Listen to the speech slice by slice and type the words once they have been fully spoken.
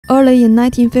Early in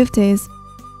 1950s,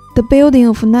 the building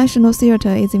of National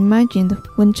Theatre is imagined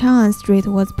when Chang'an Street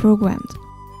was programmed.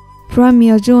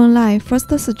 Premier Zhou Enlai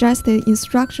first suggested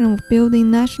instruction of building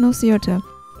National Theatre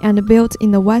and built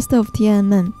in the west of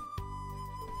Tiananmen,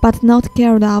 but not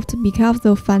carried out because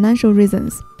of financial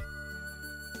reasons.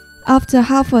 After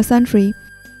half a century,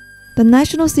 the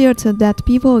National Theatre that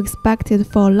people expected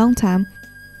for a long time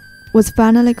was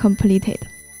finally completed.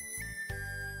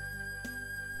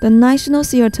 The National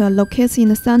Theatre locates in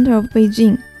the center of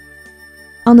Beijing,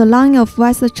 on the line of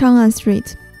West Chang'an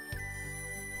Street,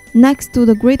 next to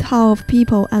the Great Hall of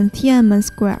People and Tiananmen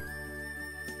Square.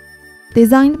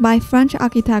 Designed by French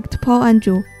architect Paul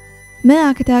Anjou, main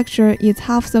architecture is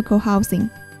half-circle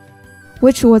housing,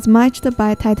 which was matched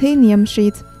by titanium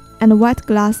sheet and white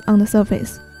glass on the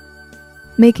surface,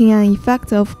 making an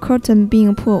effect of curtain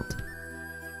being pulled.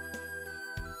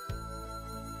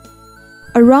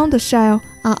 Around the shell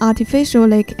are artificial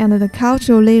lake and the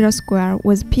cultural leisure square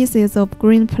with pieces of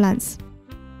green plants.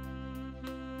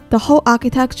 The whole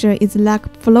architecture is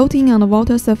like floating on the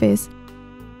water surface,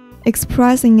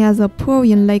 expressing as a pool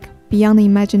in lake beyond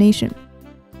imagination.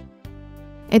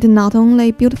 It not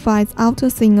only beautifies outer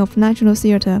scene of National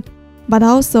Theatre, but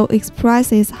also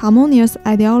expresses harmonious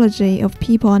ideology of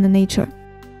people and nature.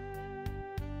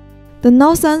 The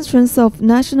north entrance of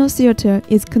National Theatre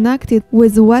is connected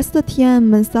with West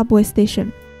Tiananmen subway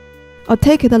station. A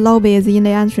ticket lobby is in the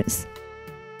entrance.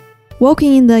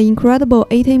 Walking in the incredible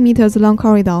 80 meters long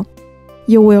corridor,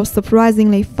 you will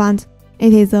surprisingly find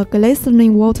it is a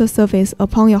glistening water surface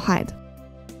upon your head.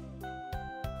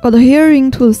 Adhering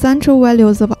to the central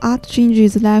values of art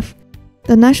changes life,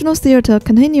 the National Theatre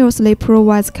continuously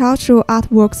provides cultural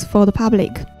artworks for the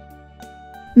public,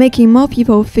 making more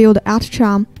people feel the art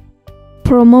charm,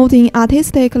 promoting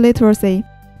artistic literacy,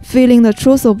 feeling the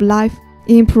truth of life,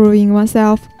 improving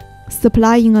oneself,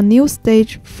 supplying a new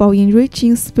stage for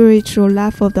enriching spiritual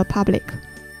life of the public.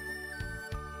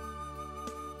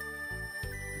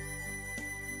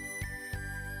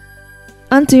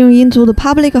 Entering into the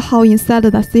public hall inside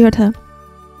the theater,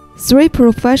 3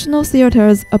 professional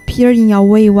theaters appear in your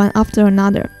way one after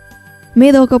another: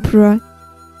 Middle Gopura,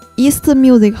 East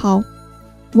Music Hall,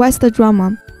 West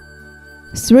Drama.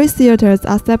 3 theaters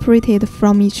are separated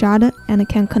from each other and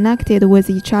can connect with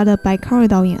each other by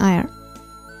corridor in air.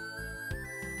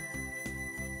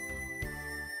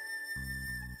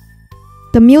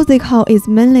 The music hall is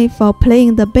mainly for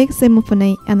playing the big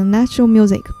symphony and natural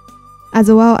music,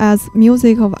 as well as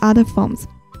music of other forms.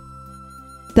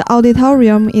 The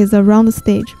auditorium is a round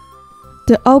stage.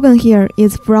 The organ here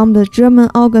is from the German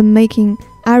organ-making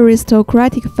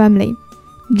aristocratic family,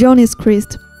 Johannes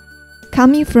Christ,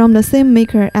 coming from the same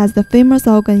maker as the famous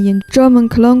organ in German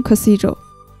Cologne Cathedral.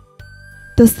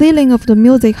 The ceiling of the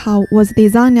music hall was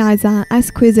designed as an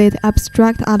exquisite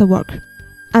abstract artwork,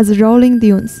 as rolling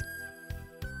dunes,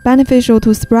 beneficial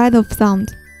to spread of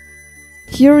sound.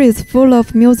 Here is full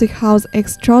of music hall's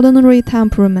extraordinary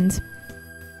temperament,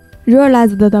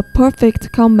 realized the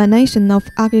perfect combination of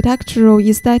architectural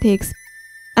aesthetics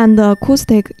and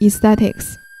acoustic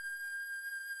aesthetics.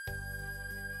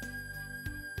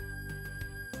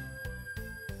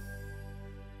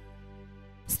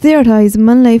 Theater is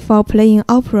mainly for playing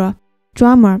opera,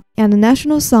 drama, and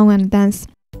national song and dance,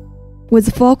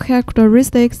 with 4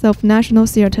 characteristics of National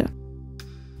Theatre.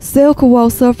 Silk wall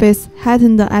surface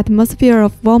heighten the atmosphere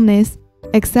of warmness,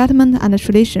 excitement, and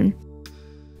tradition,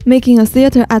 making a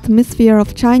theater atmosphere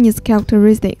of Chinese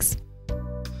characteristics.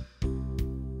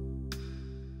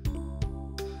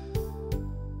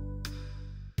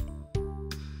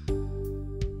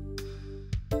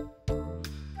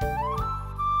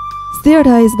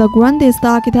 Theater is the grandest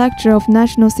architecture of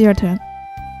National Theatre,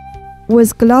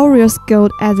 with glorious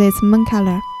gold as its main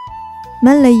color,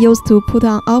 mainly used to put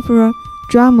on opera,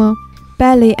 drama,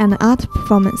 ballet, and art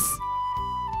performance.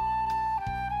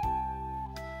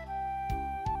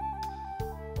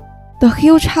 The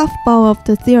huge half-ball of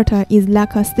the theater is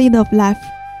like a seed of life.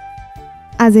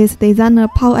 As its designer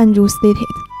Paul Anjou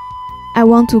stated, "I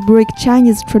want to break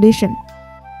Chinese tradition.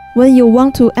 When you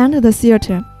want to enter the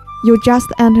theater, you just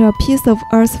enter a piece of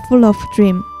earth full of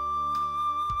dream."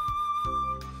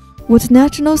 What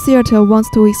National Theatre wants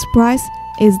to express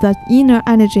is the inner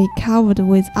energy covered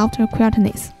with outer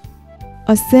quietness.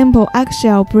 A simple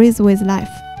eggshell breathes with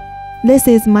life. This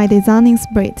is my designing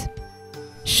spirit.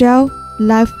 Shell,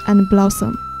 life, and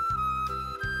blossom.